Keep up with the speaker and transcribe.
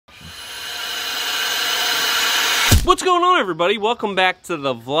What's going on, everybody? Welcome back to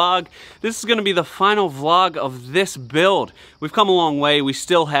the vlog. This is going to be the final vlog of this build. We've come a long way. We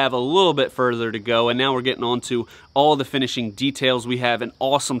still have a little bit further to go, and now we're getting on to all the finishing details. We have an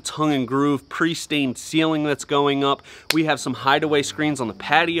awesome tongue and groove pre-stained ceiling that's going up. We have some hideaway screens on the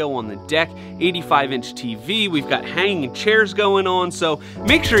patio, on the deck, 85-inch TV. We've got hanging chairs going on, so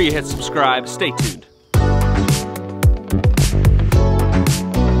make sure you hit subscribe. Stay tuned.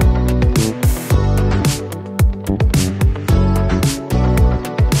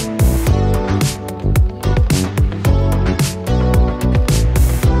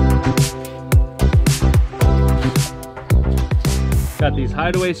 Got these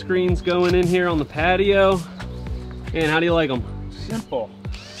hideaway screens going in here on the patio. And how do you like them? Simple.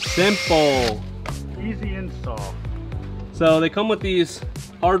 Simple. Easy install. So they come with these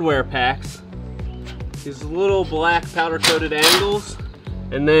hardware packs. These little black powder coated angles.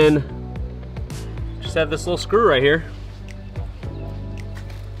 And then just have this little screw right here.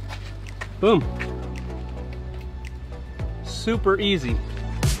 Boom. Super easy.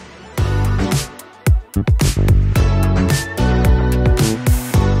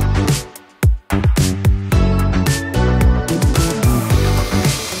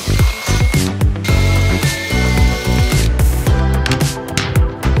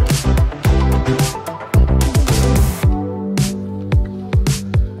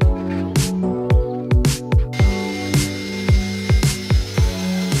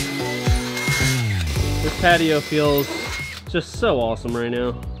 Patio feels just so awesome right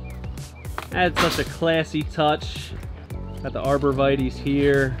now. Adds such a classy touch. Got the arborvitaes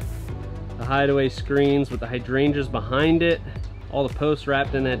here, the hideaway screens with the hydrangeas behind it, all the posts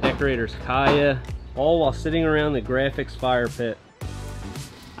wrapped in that Deckorators Khaya, all while sitting around the Graphix fire pit.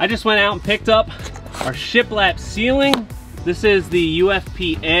 I just went out and picked up our shiplap ceiling. This is the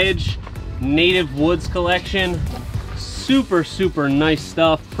UFP Edge Native Woods collection. Super nice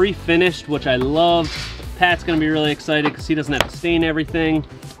stuff, pre-finished, which I love. Pat's gonna be really excited because he doesn't have to stain everything.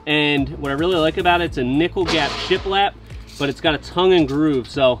 And what I really like about it, it's a nickel gap shiplap, but it's got a tongue and groove.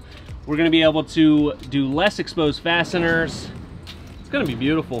 So we're gonna be able to do less exposed fasteners. It's gonna be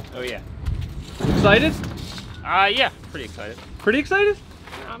beautiful. Oh yeah. Excited? Yeah, pretty excited. Pretty excited?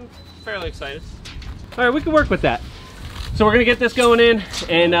 I'm fairly excited. All right, we can work with that. So we're gonna get this going in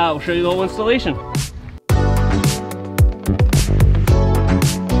and we'll show you the whole installation.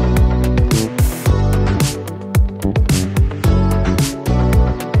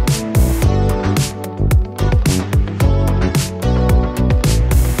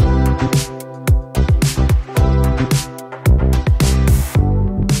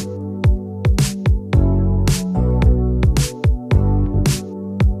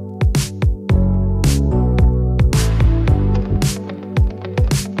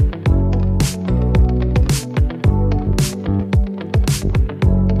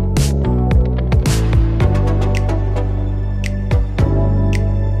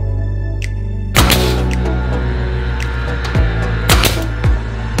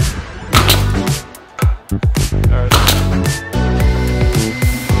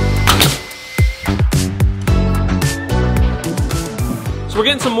 So we're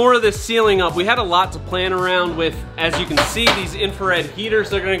getting some more of this ceiling up. We had a lot to plan around with. As you can see, these infrared heaters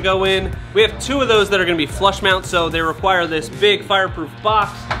that are gonna go in. We have two of those that are gonna be flush mount, so they require this big fireproof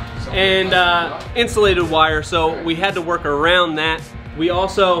box and insulated wire, so we had to work around that. We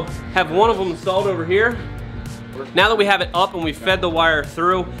also have one of them installed over here. Now that we have it up and we fed the wire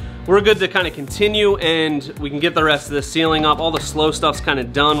through, we're good to kind of continue and we can get the rest of the ceiling up. All the slow stuff's kind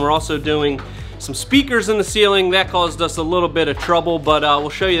of done. We're also doing some speakers in the ceiling. That caused us a little bit of trouble, but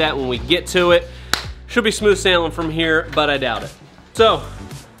we'll show you that when we get to it. Should be smooth sailing from here, but I doubt it. So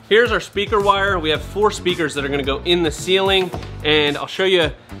here's our speaker wire. We have 4 speakers that are gonna go in the ceiling, and I'll show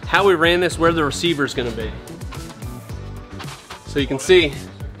you how we ran this, where the receiver's gonna be. So you can see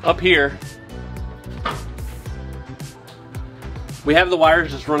up here, we have the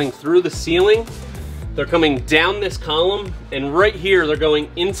wires just running through the ceiling. They're coming down this column, and right here they're going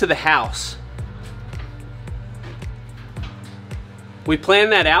into the house. We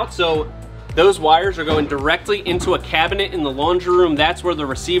planned that out, so those wires are going directly into a cabinet in the laundry room. That's where the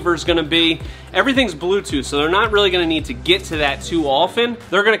receiver is gonna be. Everything's Bluetooth, so they're not really gonna need to get to that too often.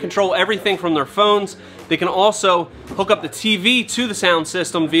 They're gonna control everything from their phones. They can also hook up the TV to the sound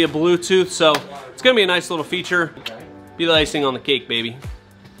system via Bluetooth, so it's gonna be a nice little feature. Be the icing on the cake, baby.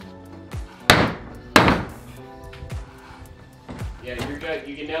 Yeah, you're good.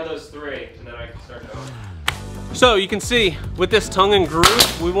 You can nail those 3, and then I can start going. So you can see with this tongue and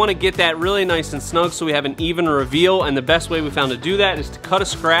groove, we want to get that really nice and snug so we have an even reveal, and the best way we found to do that is to cut a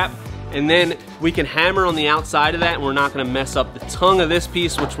scrap and then we can hammer on the outside of that, and we're not gonna mess up the tongue of this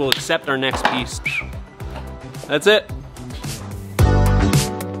piece, which will accept our next piece. That's it.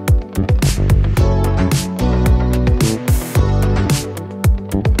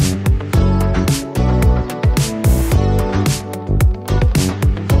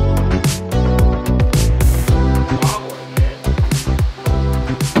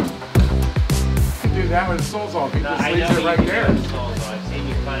 That with the soles on. People I know it right there. The soles on. I've seen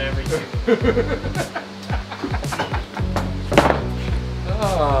you cut everything.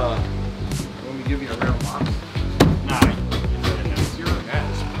 Let me give you a round box. Nah, That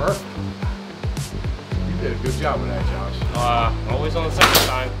is perfect. You did a good job with that, Josh. always on the second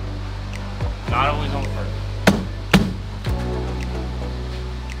time. Not always on the first.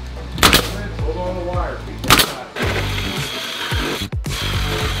 Hold on the wire. Keep that tight.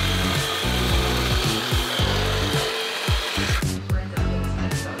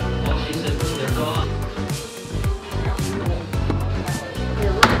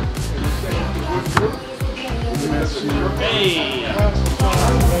 Hey!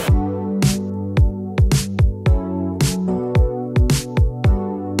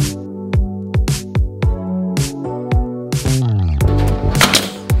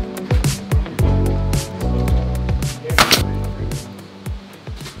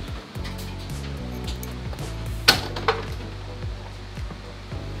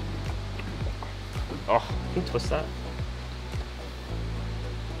 Oh, can you twist that?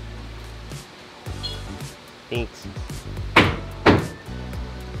 Thanks.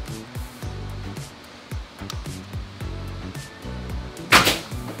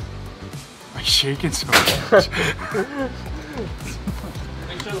 Am I shaking so much?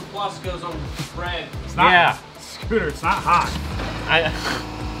 Make sure the plus goes on the thread. It's not, Yeah. Scooter, it's not hot.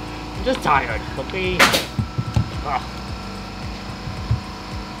 I'm just tired. Puppy. Oh.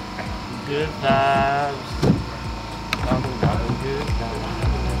 Good vibes. Good vibes.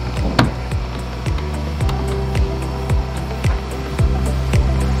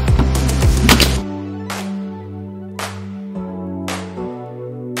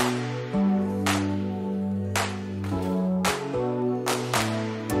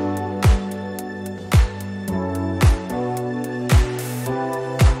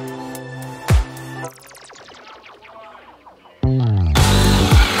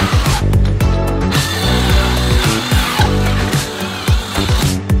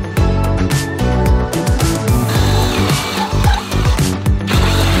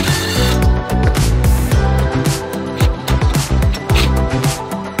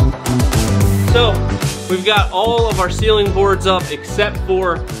 We've got all of our ceiling boards up except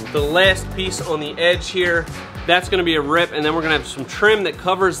for the last piece on the edge here. That's gonna be a rip, and then we're gonna have some trim that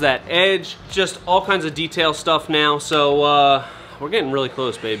covers that edge. Just all kinds of detail stuff now, so we're getting really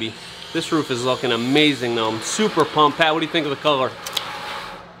close, baby. This roof is looking amazing though. I'm super pumped. Pat, what do you think of the color?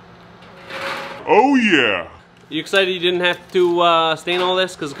 Oh yeah! You excited you didn't have to stain all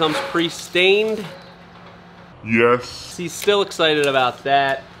this because it comes pre-stained? Yes. He's still excited about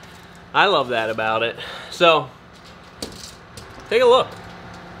that. I love that about it. So, take a look.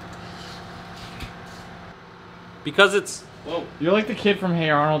 Because it's, whoa. You're like the kid from Hey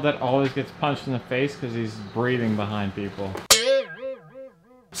Arnold that always gets punched in the face because he's breathing behind people.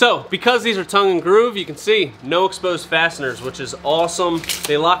 So, because these are tongue and groove, you can see no exposed fasteners, which is awesome.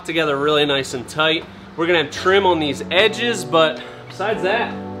 They lock together really nice and tight. We're gonna have trim on these edges, but besides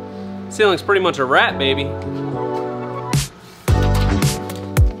that, ceiling's pretty much a wrap, baby.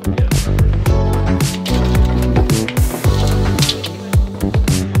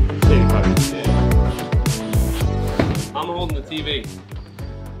 I'm holding the TV.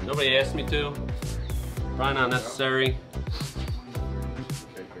 Nobody asked me to. Probably not necessary.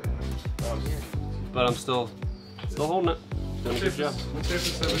 But I'm still holding it. Doing a good job. What's half the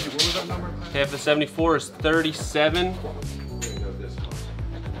 70? What was that number? Half of 74 is 37.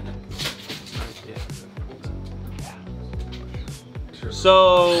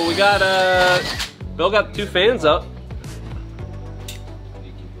 So we got Bill got 2 fans up.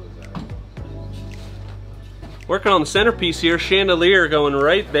 Working on the centerpiece here, chandelier going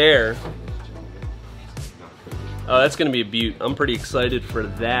right there. Oh, that's gonna be a beaut. I'm pretty excited for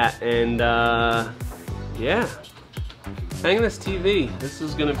that. And yeah. Hanging this TV. This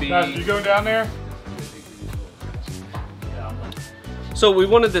is gonna be... Guys, you going down there? So we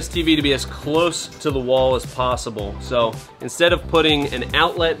wanted this TV to be as close to the wall as possible. So instead of putting an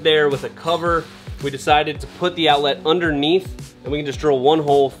outlet there with a cover, we decided to put the outlet underneath, and we can just drill one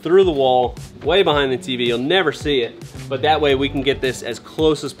hole through the wall, way behind the TV. You'll never see it, but that way we can get this as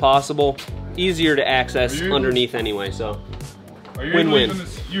close as possible. Easier to access underneath anyway, so Are you win-win.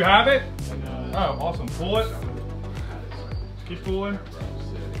 You have it? Oh, awesome. Pull it. Keep pulling.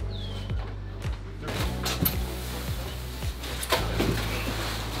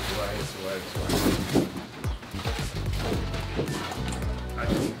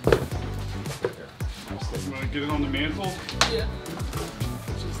 You want to get it on the mantle? Yeah.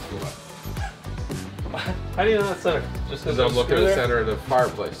 How do you know that's center? Just Because I'm looking at the center of the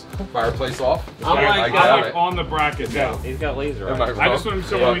fireplace. Fireplace off? I'm like on the bracket now. He's got laser. Am I Right? wrong? I just want to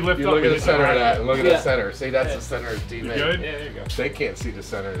show when we lift you up. look at the center of that and look at Yeah. the center. See, that's the center of the TV. You good? Yeah, there you go. They can't see the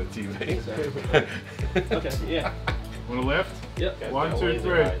center of the TV. Okay, yeah. Want to lift? Yep. Guys 1, got 2, laser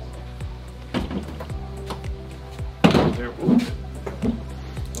 3. eyes. There.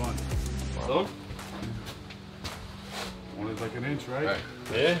 On. So, Wanted like an inch, right? Right.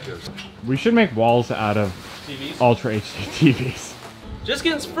 Yeah. We should make walls out of TVs. Ultra HD TVs. Just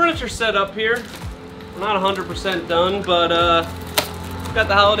getting some furniture set up here. We're not 100% done, but got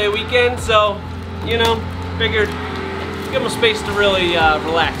the holiday weekend, so, you know, figured give them a space to really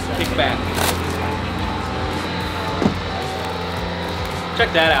relax, kick back.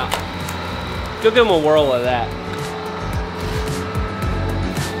 Check that out. Go give them a whirl of that.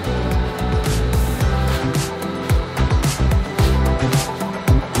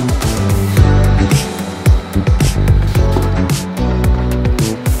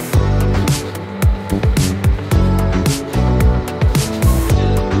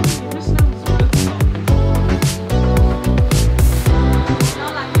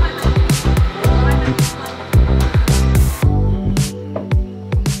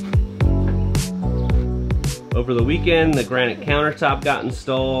 Over the weekend, the granite countertop got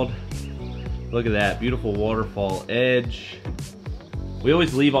installed. Look at that, beautiful waterfall edge. We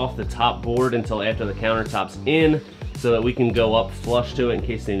always leave off the top board until after the countertop's in so that we can go up flush to it in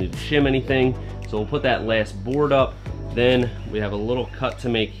case they need to shim anything. So we'll put that last board up. Then we have a little cut to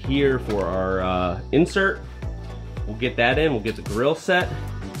make here for our insert. We'll get that in, we'll get the grill set,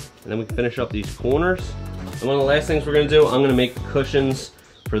 and then we can finish up these corners. And one of the last things we're gonna do, I'm gonna make the cushions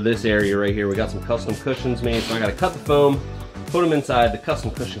for this area right here. We got some custom cushions made, so I gotta cut the foam, put them inside the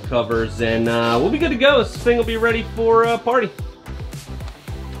custom cushion covers, and we'll be good to go. This thing will be ready for a party.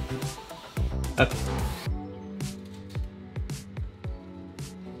 Okay.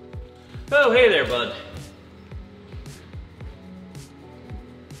 Oh, hey there, bud.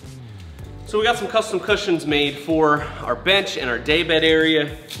 So we got some custom cushions made for our bench and our daybed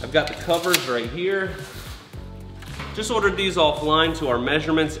area. I've got the covers right here. Just ordered these offline to our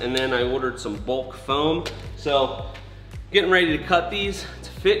measurements, and then I ordered some bulk foam. So getting ready to cut these to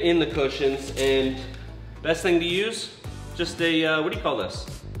fit in the cushions, and best thing to use, just a, what do you call this?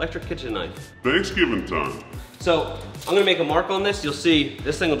 Electric kitchen knife. Thanksgiving time. So I'm gonna make a mark on this. You'll see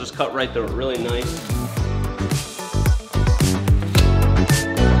this thing will just cut right through it really nice.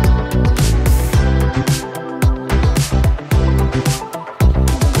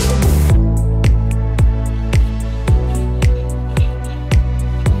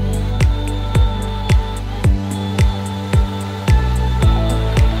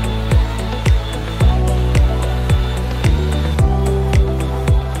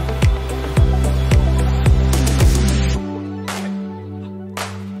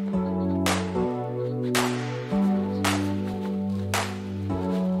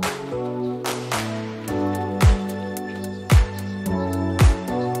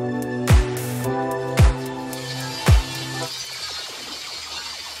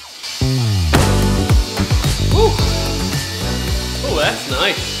 That's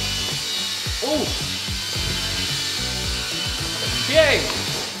nice. Oh. Yay.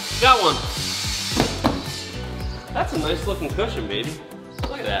 Got one. That's a nice looking cushion, baby.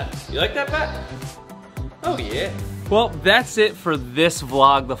 Look at that. You like that, Pat? Oh yeah. Well, that's it for this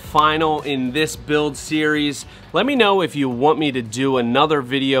vlog, the final in this build series. Let me know if you want me to do another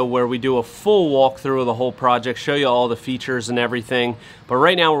video where we do a full walkthrough of the whole project, show you all the features and everything. But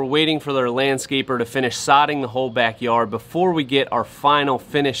right now we're waiting for their landscaper to finish sodding the whole backyard before we get our final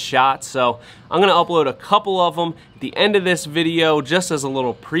finished shot. So I'm gonna upload a couple of them at the end of this video just as a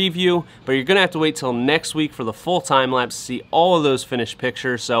little preview, but you're gonna have to wait till next week for the full time lapse to see all of those finished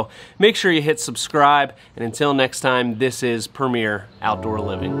pictures. So make sure you hit subscribe, and until next time, this is Premier Outdoor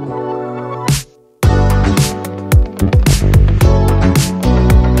Living.